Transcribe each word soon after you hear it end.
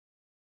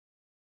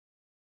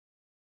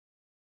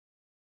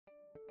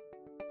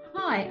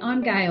Hi,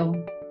 I'm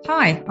Gail.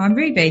 Hi, I'm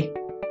Ruby.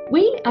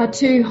 We are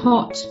two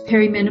hot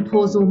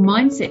perimenopausal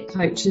mindset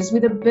coaches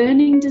with a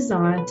burning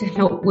desire to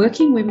help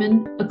working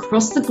women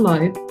across the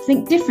globe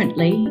think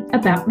differently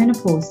about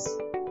menopause.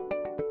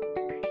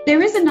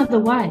 There is another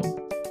way.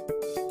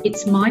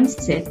 It's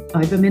mindset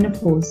over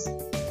menopause.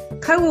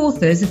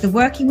 Co-authors of the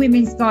Working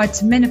Women's Guide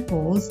to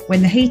Menopause,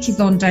 When the Heat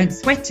is On, Don't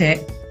Sweat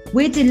It,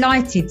 we're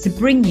delighted to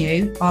bring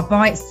you our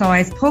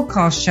bite-sized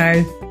podcast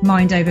show,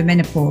 Mind Over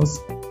Menopause.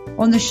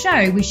 On the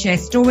show, we share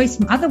stories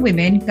from other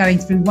women going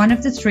through one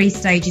of the three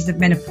stages of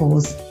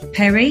menopause: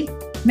 peri,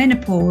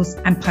 menopause,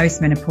 and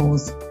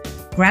postmenopause.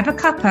 Grab a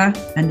cuppa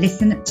and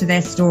listen to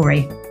their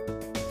story.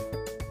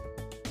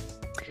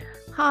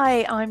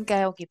 Hi, I'm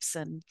Gail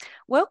Gibson.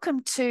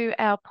 Welcome to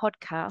our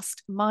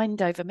podcast,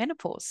 Mind Over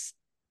Menopause.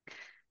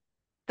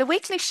 The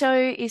weekly show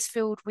is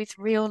filled with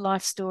real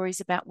life stories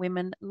about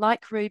women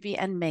like Ruby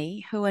and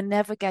me who are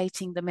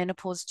navigating the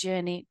menopause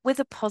journey with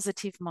a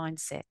positive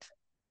mindset.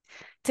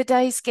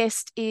 Today's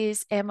guest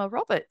is Emma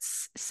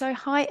Roberts. So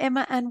hi,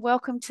 Emma, and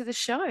welcome to the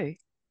show.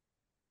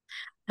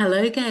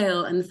 Hello,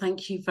 Gail, and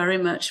thank you very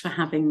much for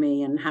having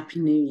me, and Happy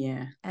New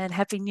Year. And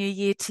Happy New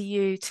Year to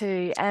you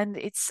too. And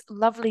it's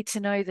lovely to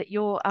know that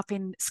you're up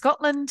in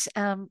Scotland,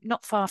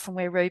 not far from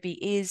where Ruby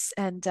is.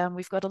 And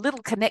we've got a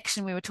little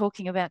connection we were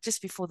talking about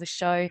just before the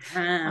show.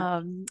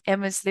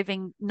 Emma's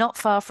living not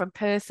far from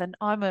Perth, and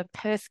I'm a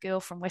Perth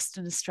girl from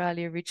Western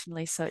Australia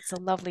originally. So it's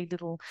a lovely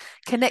little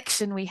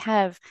connection we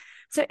have.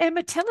 So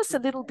Emma, tell us a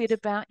little bit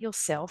about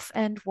yourself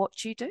and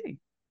what you do.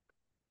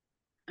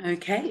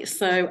 Okay,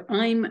 so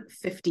I'm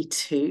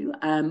 52.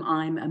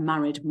 I'm a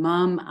married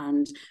mum,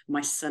 and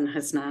my son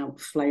has now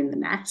flown the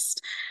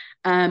nest.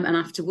 And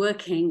after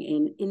working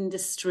in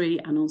industry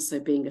and also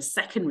being a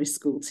secondary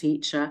school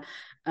teacher,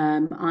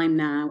 I'm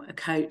now a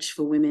coach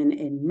for women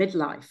in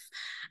midlife.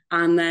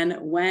 And then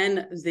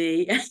when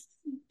the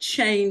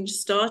change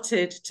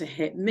started to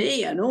hit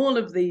me and all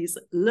of these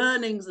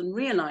learnings and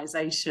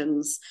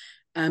realizations,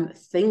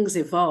 things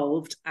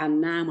evolved,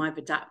 and now I've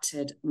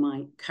adapted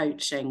my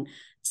coaching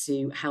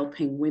to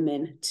helping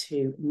women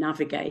to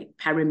navigate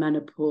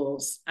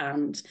perimenopause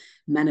and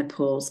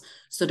menopause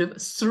sort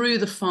of through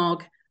the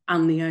fog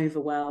and the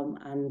overwhelm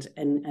and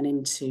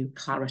into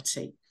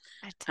clarity.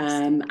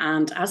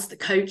 And as the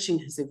coaching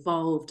has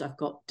evolved, I've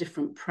got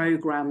different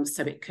programs.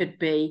 So it could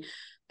be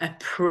a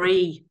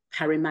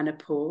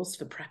perimenopause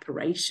for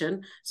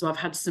preparation. So I've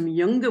had some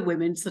younger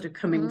women sort of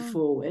coming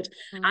forward.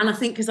 And I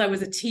think because I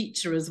was a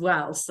teacher as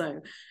well,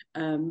 so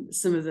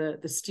some of the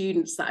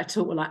students that I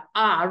taught were like,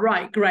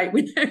 right, great,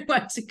 we know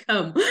where to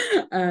come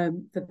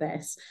for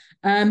this.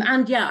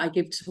 And yeah, I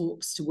give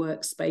talks to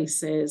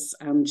workspaces.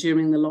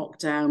 During the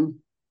lockdown,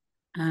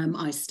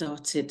 I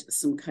started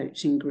some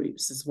coaching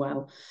groups as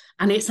well.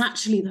 And it's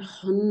actually the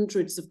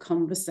hundreds of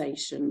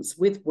conversations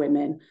with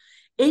women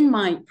in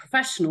my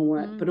professional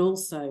work, but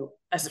also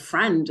as a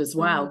friend as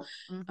well.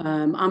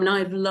 I mean,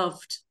 I've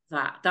loved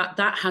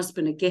that has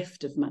been a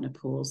gift of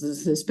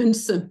menopause. There's been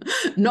some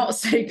not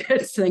so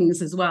good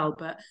things as well,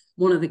 but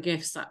one of the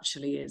gifts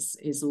actually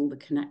is all the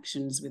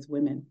connections with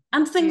women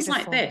and things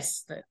like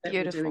this that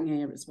we're doing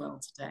here as well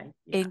today.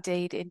 Yeah.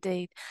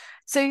 Indeed.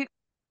 So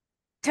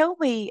tell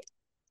me,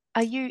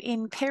 are you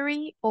in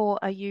peri or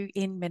are you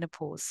in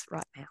menopause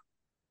right now?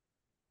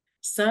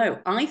 So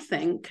I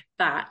think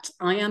that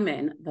I am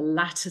in the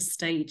latter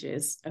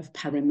stages of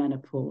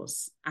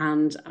perimenopause,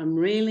 and I'm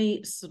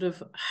really sort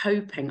of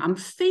hoping, I'm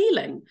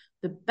feeling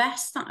the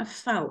best that I've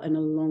felt in a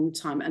long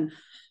time. And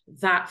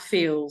that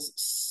feels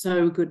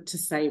so good to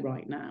say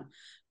right now.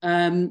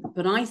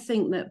 But I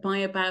think that by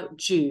about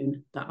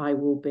June that I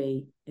will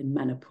be in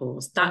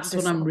menopause. That's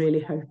what I'm really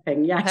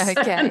hoping. Yes.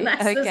 Okay.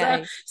 There's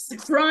a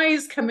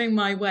surprise coming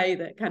my way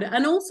that kind of,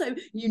 and also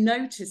you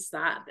notice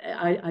that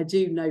I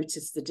do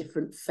notice the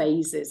different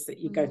phases that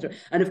you go through.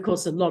 And of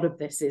course, a lot of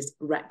this is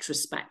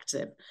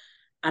retrospective.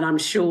 And I'm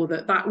sure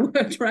that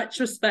word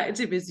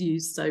retrospective is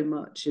used so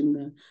much in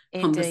the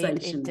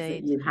conversations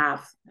that you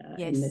have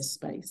in this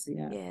space.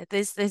 Yeah.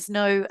 There's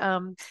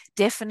no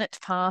definite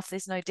path.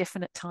 There's no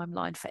definite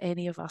timeline for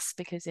any of us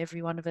because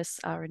every one of us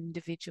are an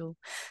individual.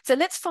 So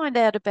let's find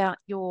out about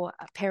your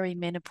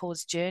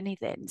perimenopause journey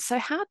then. So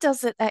how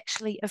does it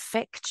actually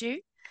affect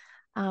you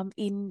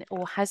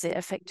or has it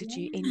affected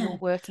you in your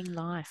working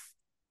life?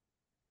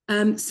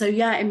 So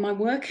yeah, in my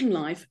working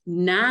life,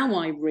 now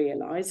I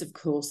realise, of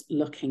course,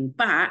 looking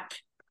back,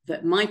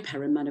 that my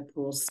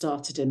perimenopause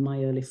started in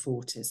my early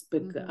 40s.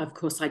 But of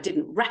course, I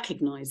didn't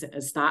recognise it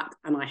as that.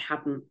 And I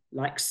hadn't,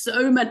 like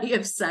so many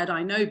have said,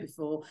 I know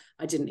before,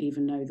 I didn't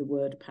even know the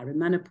word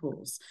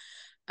perimenopause.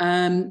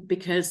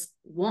 Because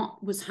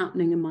what was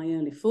happening in my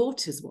early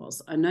 40s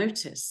was I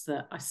noticed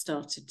that I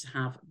started to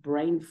have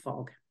brain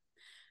fog.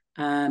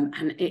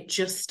 And it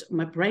just,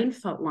 my brain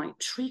felt like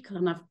treacle,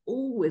 and I've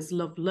always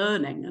loved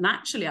learning. And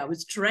actually, I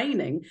was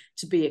training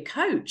to be a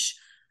coach.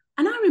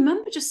 And I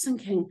remember just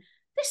thinking,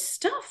 this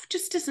stuff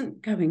just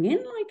isn't going in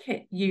like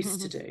it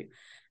used to do.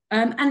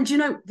 And you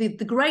know,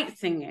 the great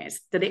thing is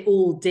that it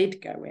all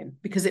did go in,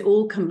 because it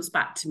all comes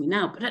back to me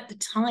now. But at the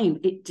time,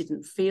 it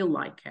didn't feel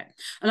like it.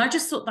 And I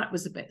just thought that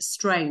was a bit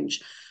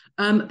strange.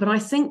 But I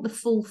think the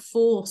full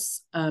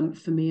force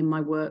for me in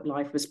my work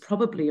life was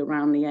probably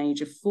around the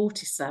age of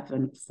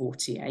 47,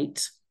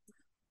 48.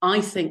 I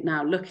think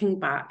now, looking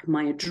back,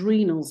 my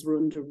adrenals were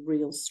under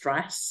real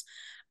stress.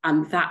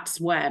 And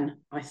that's when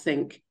I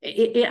think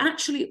it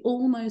actually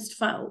almost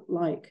felt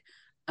like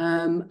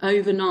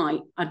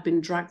overnight I'd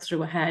been dragged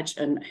through a hedge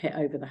and hit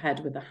over the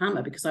head with a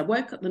hammer, because I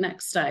woke up the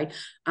next day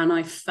and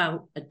I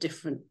felt a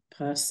different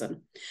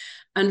person.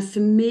 And for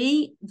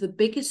me, the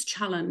biggest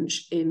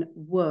challenge in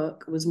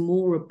work was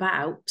more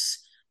about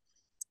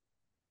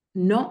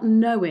not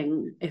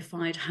knowing if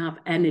I'd have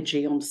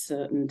energy on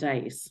certain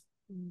days.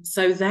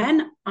 So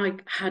then I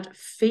had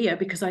fear,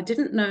 because I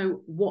didn't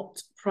know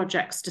what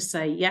projects to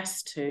say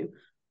yes to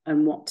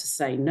and what to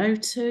say no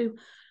to.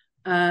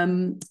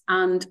 And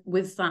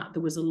with that,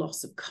 there was a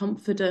loss of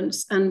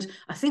confidence. And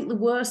I think the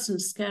worst and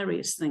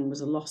scariest thing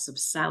was a loss of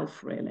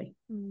self, really.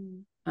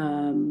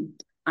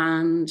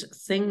 And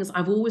things,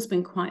 I've always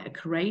been quite a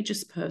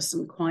courageous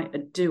person, quite a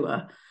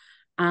doer.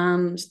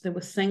 And there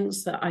were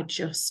things that I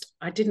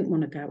didn't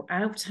want to go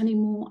out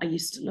anymore. I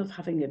used to love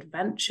having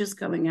adventures,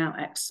 going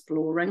out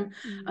exploring.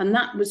 And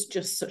that was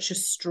just such a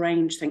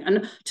strange thing.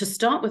 And to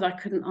start with, I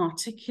couldn't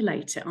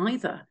articulate it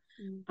either.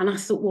 And I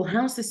thought, well,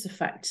 how's this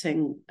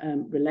affecting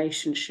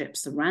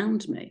relationships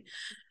around me?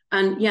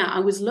 And yeah, I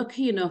was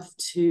lucky enough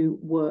to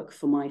work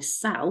for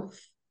myself.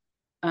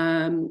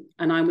 And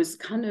I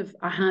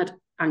had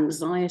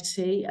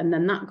anxiety. And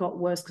then that got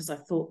worse, because I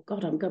thought,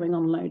 God, I'm going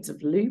on loads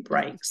of loo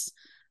breaks.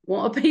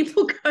 What are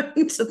people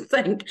going to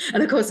think?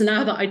 And of course,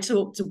 now that I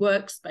talk to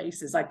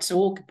workspaces, I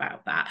talk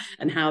about that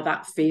and how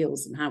that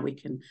feels and how we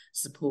can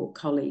support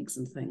colleagues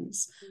and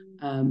things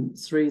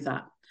through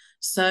that.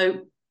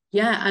 So,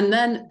 yeah, and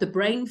then the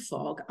brain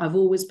fog, I've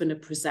always been a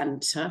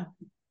presenter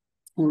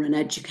or an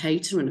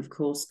educator and, of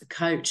course, a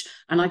coach.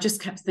 And I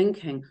just kept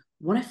thinking,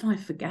 what if I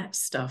forget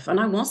stuff? And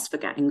I was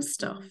forgetting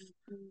stuff,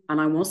 and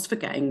I was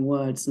forgetting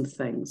words and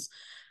things.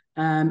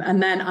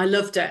 And then I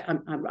loved it.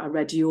 I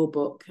read your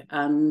book,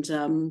 and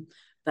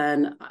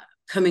then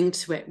coming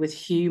to it with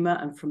humour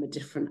and from a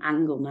different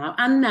angle now.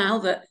 And now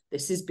that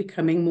this is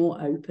becoming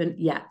more open,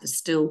 yeah, there's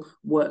still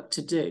work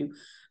to do.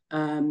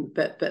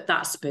 But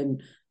that's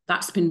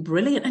been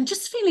brilliant, and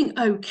just feeling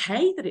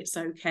okay that it's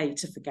okay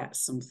to forget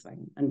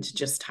something and to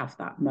just have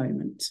that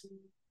moment.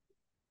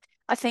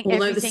 I think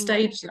although the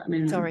stage that I'm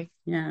in,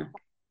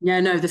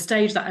 the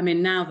stage that I'm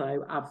in now,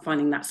 though, I'm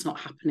finding that's not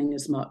happening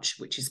as much,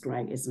 which is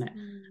great, isn't it?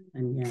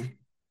 And yeah,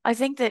 I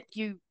think that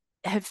you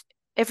have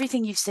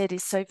everything you've said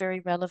is so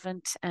very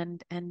relevant,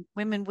 and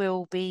women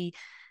will be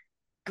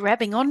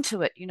grabbing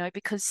onto it,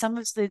 because some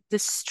of the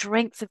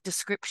strength of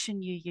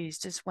description you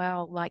used as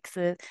well, like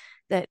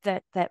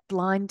that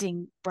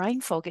blinding brain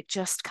fog, it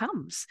just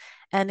comes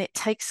and it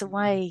takes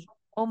away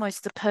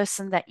almost the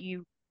person that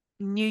you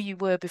knew you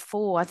were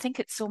before. I think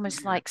it's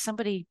almost like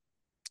somebody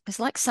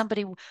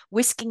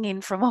whisking in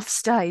from off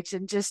stage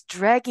and just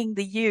dragging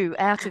the you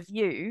out of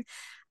you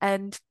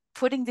and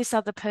putting this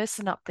other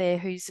person up there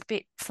who's a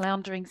bit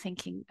floundering,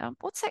 thinking,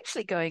 what's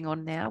actually going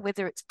on now,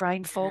 whether it's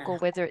brain fog or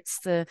whether it's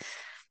the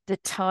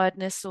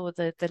tiredness or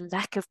the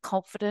lack of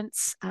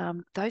confidence,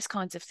 those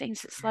kinds of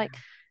things. It's like,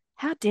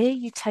 how dare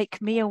you take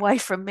me away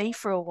from me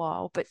for a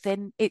while? But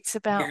then it's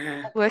about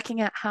working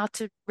out how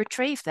to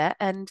retrieve that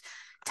and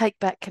take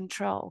back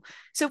control.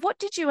 So what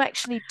did you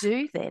actually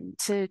do then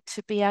to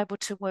be able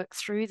to work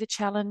through the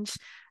challenge,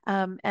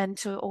 and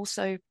to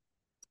also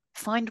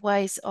find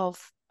ways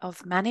of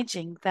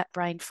managing that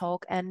brain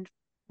fog and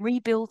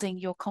rebuilding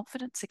your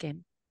confidence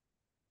again?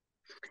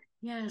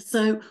 Yeah,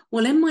 so,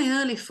 well, in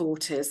my early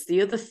 40s,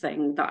 the other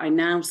thing that I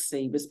now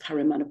see was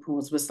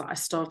perimenopause was that I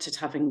started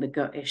having the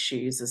gut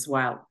issues as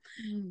well.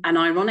 And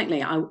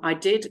ironically, I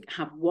did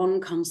have one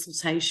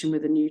consultation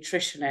with a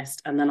nutritionist,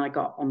 and then I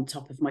got on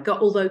top of my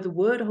gut, although the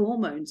word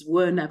hormones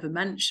were never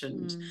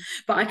mentioned.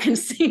 But I can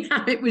see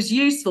how it was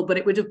useful, but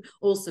it would have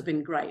also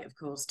been great, of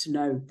course, to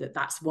know that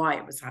that's why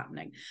it was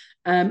happening.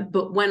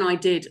 But when I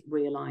did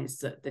realise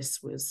that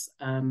this was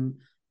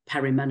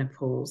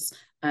perimenopause,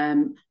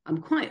 I'm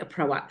quite a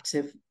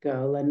proactive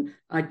girl, and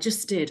I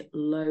just did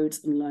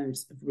loads and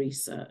loads of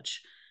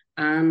research,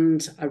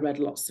 and I read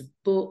lots of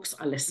books.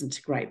 I listened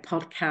to great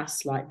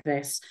podcasts like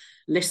this,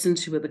 listened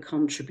to other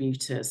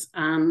contributors,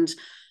 and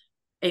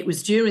it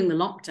was during the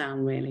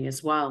lockdown really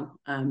as well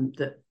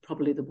that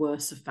probably the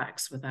worst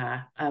effects were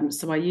there.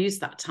 So I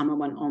used that time. I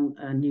went on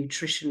a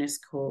nutritionist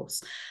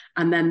course,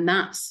 and then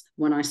that's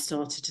when I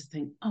started to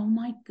think, oh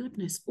my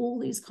goodness, all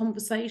these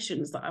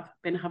conversations that I've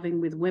been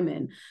having with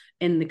women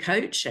in the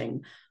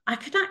coaching, I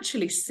could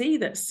actually see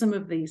that some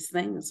of these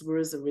things were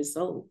as a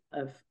result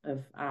of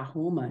our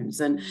hormones.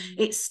 And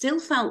it still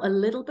felt a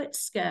little bit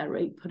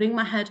scary putting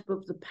my head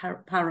above the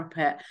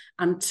parapet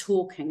and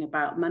talking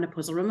about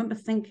menopause. I remember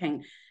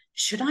thinking,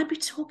 should I be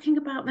talking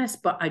about this?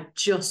 But I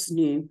just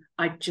knew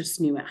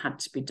it had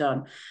to be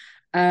done.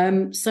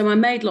 So I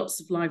made lots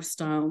of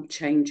lifestyle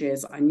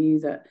changes. I knew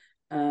that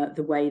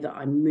the way that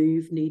I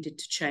move needed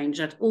to change.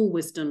 I'd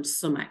always done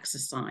some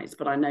exercise,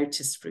 but I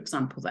noticed, for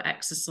example, that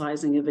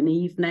exercising of an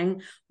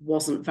evening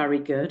wasn't very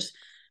good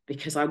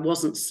because I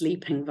wasn't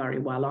sleeping very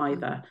well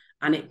either.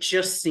 And it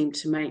just seemed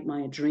to make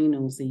my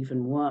adrenals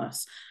even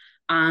worse.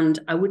 And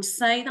I would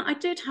say that I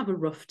did have a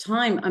rough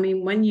time. I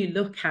mean, when you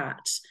look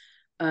at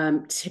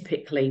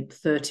typically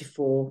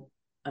 34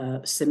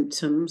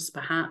 symptoms,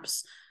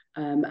 perhaps,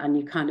 and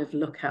you kind of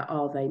look at,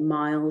 are they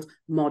mild,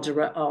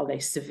 moderate, are they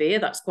severe?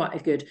 That's quite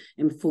a good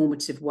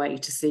informative way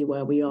to see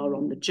where we are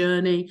on the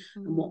journey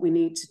and what we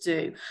need to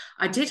do.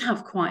 I did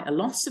have quite a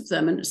lot of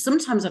them. And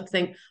sometimes I'd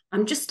think,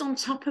 I'm just on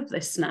top of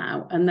this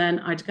now. And then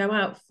I'd go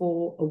out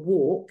for a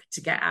walk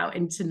to get out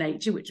into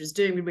nature, which was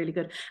doing me really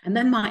good. And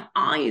then my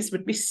eyes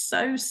would be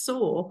so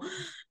sore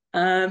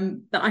that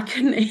I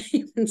couldn't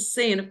even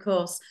see. And of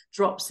course,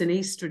 drops in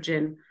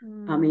estrogen.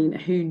 I mean,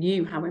 who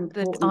knew how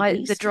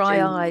important the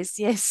dry eyes,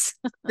 yes.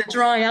 The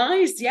dry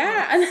eyes,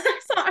 yeah. And I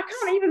thought, I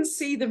can't even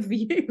see the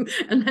view.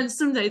 And then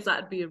some days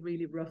that'd be a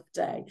really rough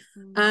day.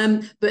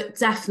 But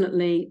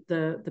definitely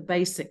the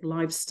basic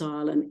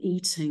lifestyle and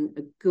eating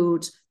a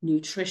good,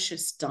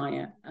 nutritious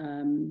diet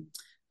and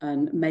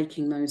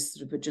making those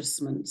sort of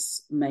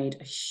adjustments made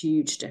a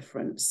huge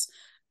difference.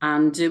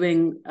 And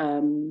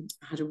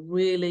I had a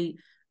really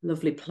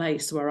lovely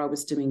place where I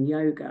was doing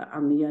yoga,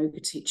 and the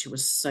yoga teacher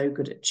was so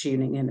good at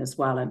tuning in as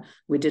well, and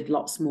we did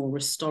lots more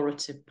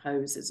restorative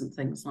poses and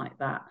things like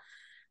that.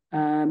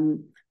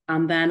 And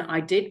then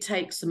I did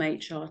take some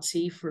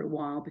HRT for a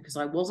while because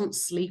I wasn't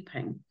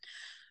sleeping,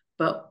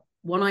 but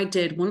what I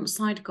did, once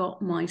I'd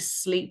got my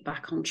sleep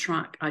back on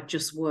track, I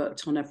just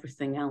worked on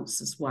everything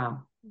else as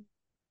well.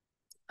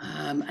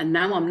 And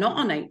now I'm not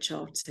on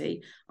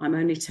HRT. I'm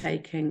only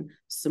taking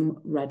some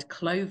red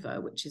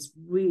clover, which is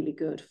really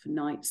good for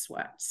night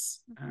sweats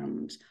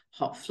and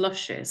hot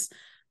flushes.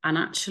 And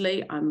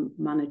actually, I'm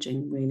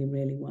managing really,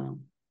 really well.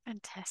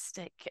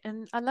 Fantastic.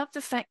 And I love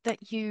the fact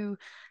that you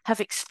have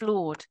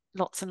explored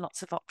lots and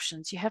lots of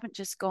options. You haven't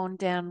just gone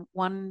down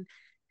one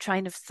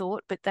train of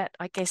thought, but that,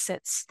 I guess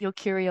that's your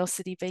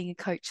curiosity being a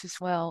coach as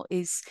well,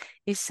 is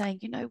saying,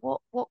 you know,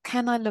 what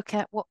can I look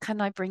at? What can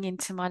I bring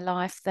into my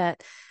life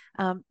that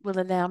will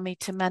allow me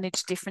to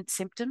manage different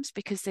symptoms?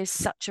 Because there's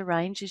such a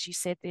range, as you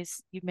said,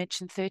 you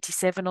mentioned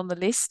 37 on the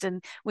list,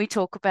 and we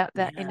talk about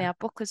that in our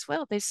book as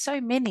well. There's so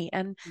many,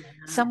 and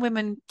some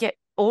women get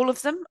all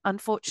of them,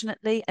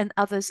 unfortunately, and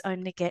others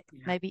only get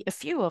maybe a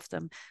few of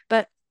them.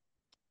 But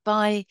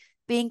by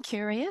being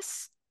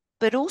curious,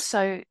 but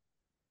also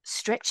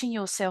stretching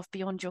yourself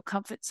beyond your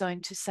comfort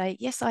zone to say,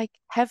 yes, I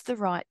have the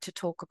right to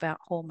talk about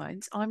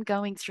hormones. I'm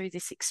going through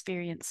this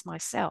experience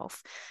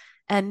myself.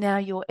 And now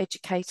you're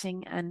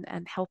educating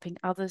and helping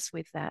others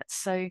with that.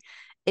 So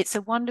it's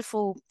a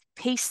wonderful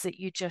piece that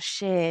you just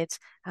shared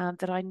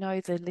that I know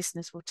the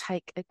listeners will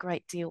take a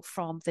great deal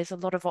from. There's a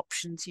lot of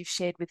options you've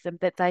shared with them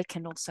that they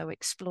can also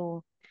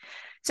explore.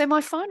 So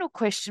my final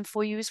question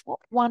for you is, what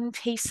one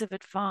piece of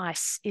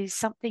advice is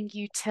something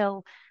you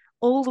tell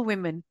all the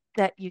women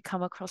that you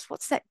come across?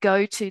 What's that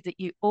go-to that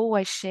you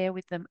always share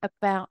with them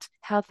about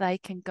how they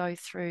can go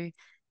through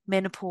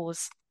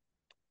menopause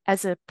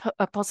as a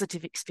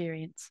positive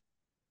experience?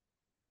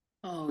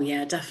 Oh,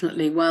 yeah,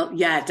 definitely. Well,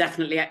 yeah,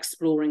 definitely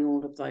exploring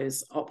all of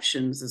those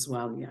options as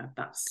well. Yeah,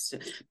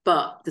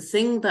 but the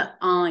thing that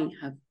I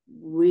have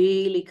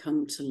really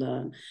come to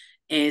learn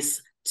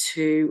is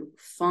to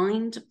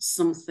find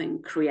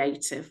something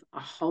creative, a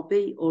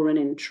hobby or an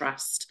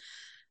interest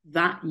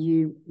that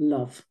you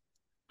love.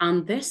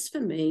 And this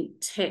for me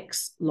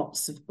ticks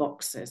lots of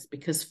boxes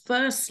because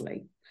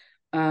firstly,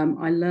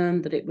 I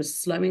learned that it was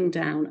slowing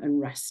down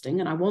and resting,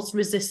 and I was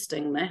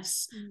resisting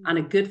this. And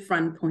a good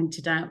friend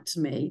pointed out to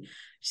me,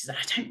 she said,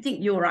 I don't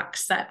think you're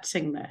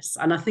accepting this.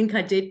 And I think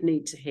I did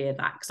need to hear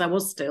that because I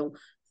was still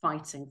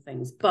fighting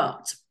things.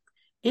 But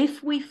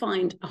if we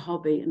find a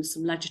hobby and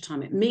some leisure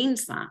time, it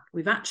means that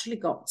we've actually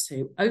got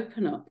to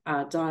open up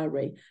our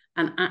diary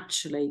and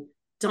actually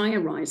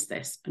diarize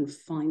this and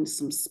find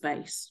some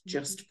space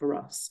just for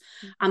us.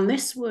 And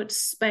this word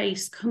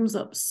space comes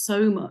up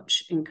so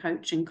much in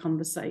coaching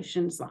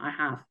conversations that I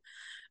have.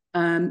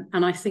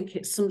 And I think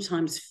it's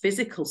sometimes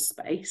physical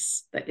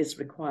space that is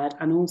required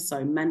and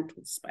also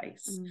mental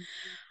space.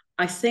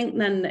 I think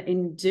then that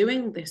in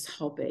doing this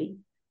hobby,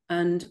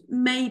 and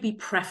maybe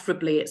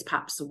preferably it's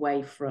perhaps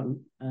away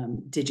from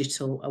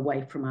digital,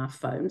 away from our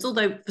phones,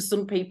 although for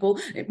some people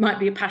it might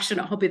be a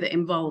passionate hobby that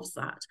involves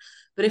that.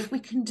 But if we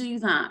can do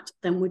that,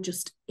 then we're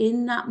just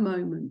in that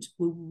moment,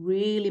 we're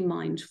really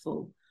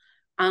mindful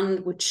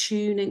and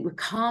we're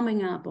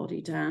calming our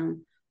body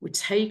down, we're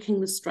taking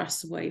the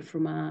stress away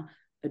from our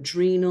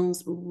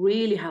adrenals, we're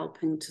really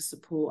helping to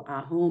support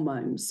our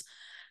hormones.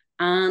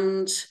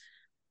 And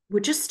we're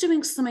just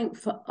doing something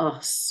for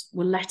us.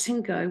 We're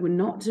letting go. We're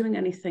not doing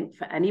anything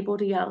for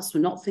anybody else.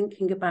 We're not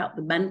thinking about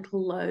the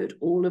mental load,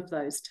 all of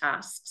those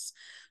tasks.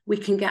 We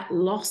can get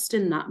lost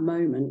in that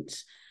moment.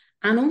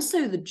 And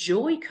also the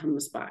joy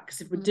comes back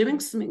because if we're doing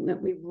something that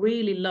we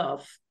really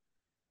love,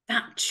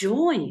 that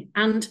joy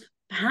and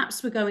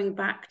perhaps we're going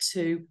back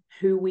to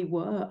who we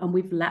were and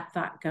we've let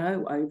that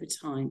go over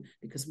time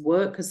because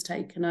work has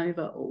taken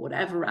over or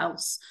whatever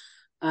else.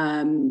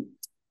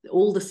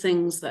 All the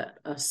things that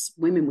us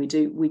women we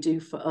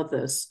do for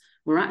others,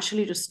 we're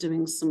actually just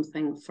doing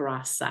something for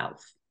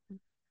ourselves.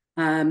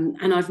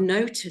 And I've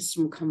noticed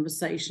from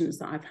conversations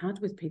that I've had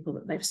with people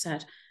that they've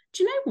said,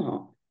 do you know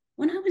what?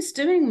 When I was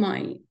doing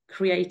my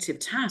creative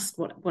task,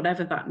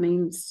 whatever that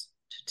means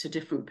to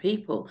different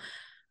people,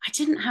 I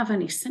didn't have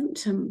any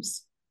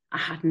symptoms. I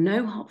had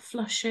no hot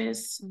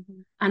flushes.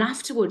 Mm-hmm. And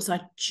afterwards,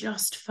 I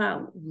just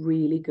felt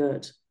really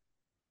good.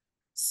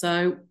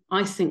 So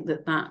I think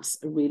that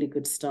that's a really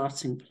good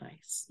starting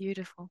place.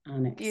 Beautiful,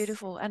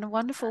 beautiful, and a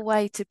wonderful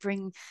way to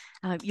bring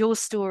your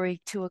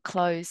story to a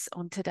close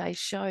on today's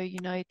show. You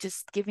know,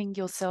 just giving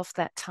yourself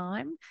that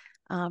time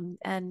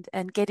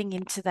and getting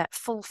into that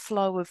full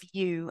flow of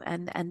you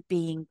and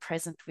being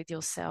present with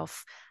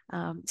yourself.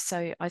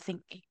 So I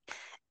think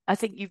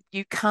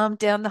you calmed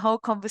down the whole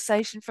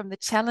conversation from the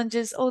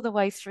challenges all the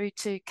way through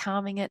to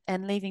calming it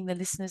and leaving the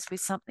listeners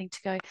with something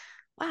to go,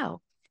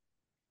 wow,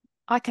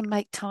 I can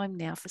make time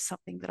now for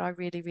something that I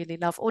really, really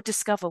love, or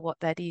discover what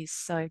that is.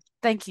 So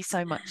thank you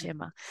so much,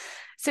 Emma.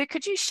 So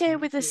could you share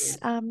with us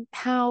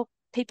how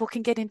people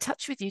can get in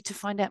touch with you to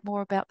find out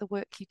more about the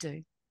work you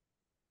do?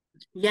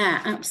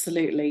 Yeah,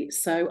 absolutely.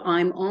 So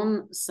I'm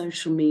on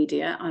social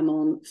media. I'm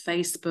on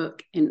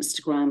Facebook,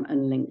 Instagram,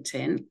 and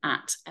LinkedIn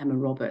at Emma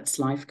Roberts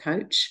Life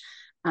Coach.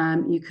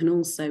 You can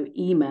also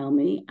email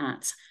me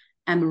at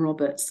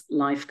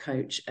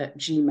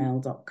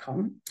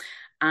emmarobertslifecoach@gmail.com.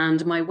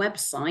 And my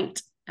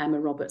website,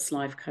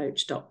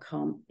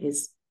 emmarobertslifecoach.com,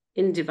 is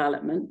in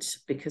development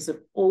because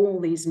of all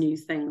these new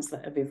things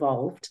that have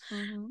evolved.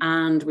 Mm-hmm.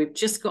 And we've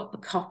just got the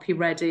copy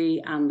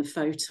ready and the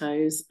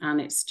photos,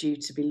 and it's due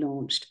to be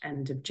launched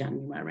end of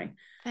January.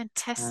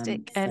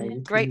 Fantastic.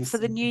 And great for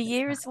the new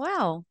year as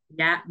well.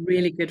 Yeah,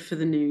 really good for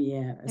the new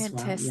year as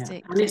well. Yeah.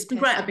 And it's been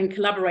great. I've been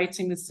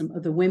collaborating with some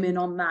other women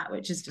on that,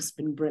 which has just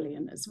been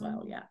brilliant as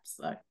well. Yeah.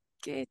 So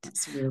good.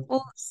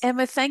 Well,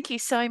 Emma, thank you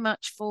so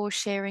much for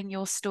sharing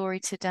your story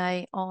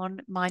today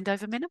on Mind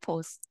Over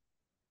Menopause.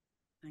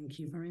 Thank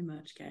you very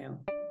much, Gail.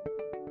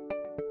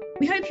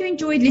 We hope you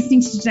enjoyed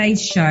listening to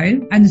today's show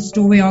and the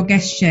story our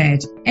guest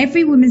shared.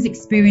 Every woman's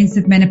experience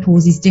of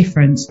menopause is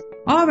different.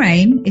 Our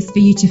aim is for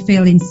you to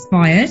feel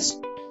inspired,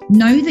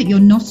 know that you're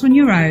not on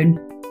your own,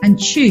 and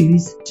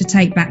choose to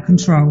take back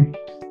control.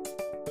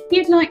 If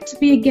you'd like to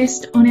be a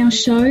guest on our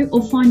show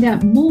or find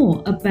out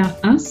more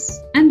about us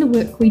and the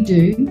work we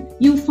do,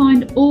 you'll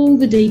find all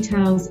the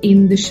details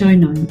in the show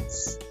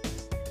notes.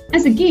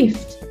 As a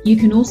gift, you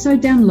can also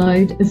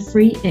download a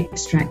free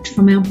extract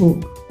from our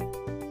book.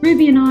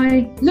 Ruby and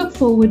I look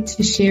forward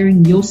to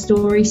sharing your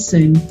story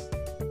soon.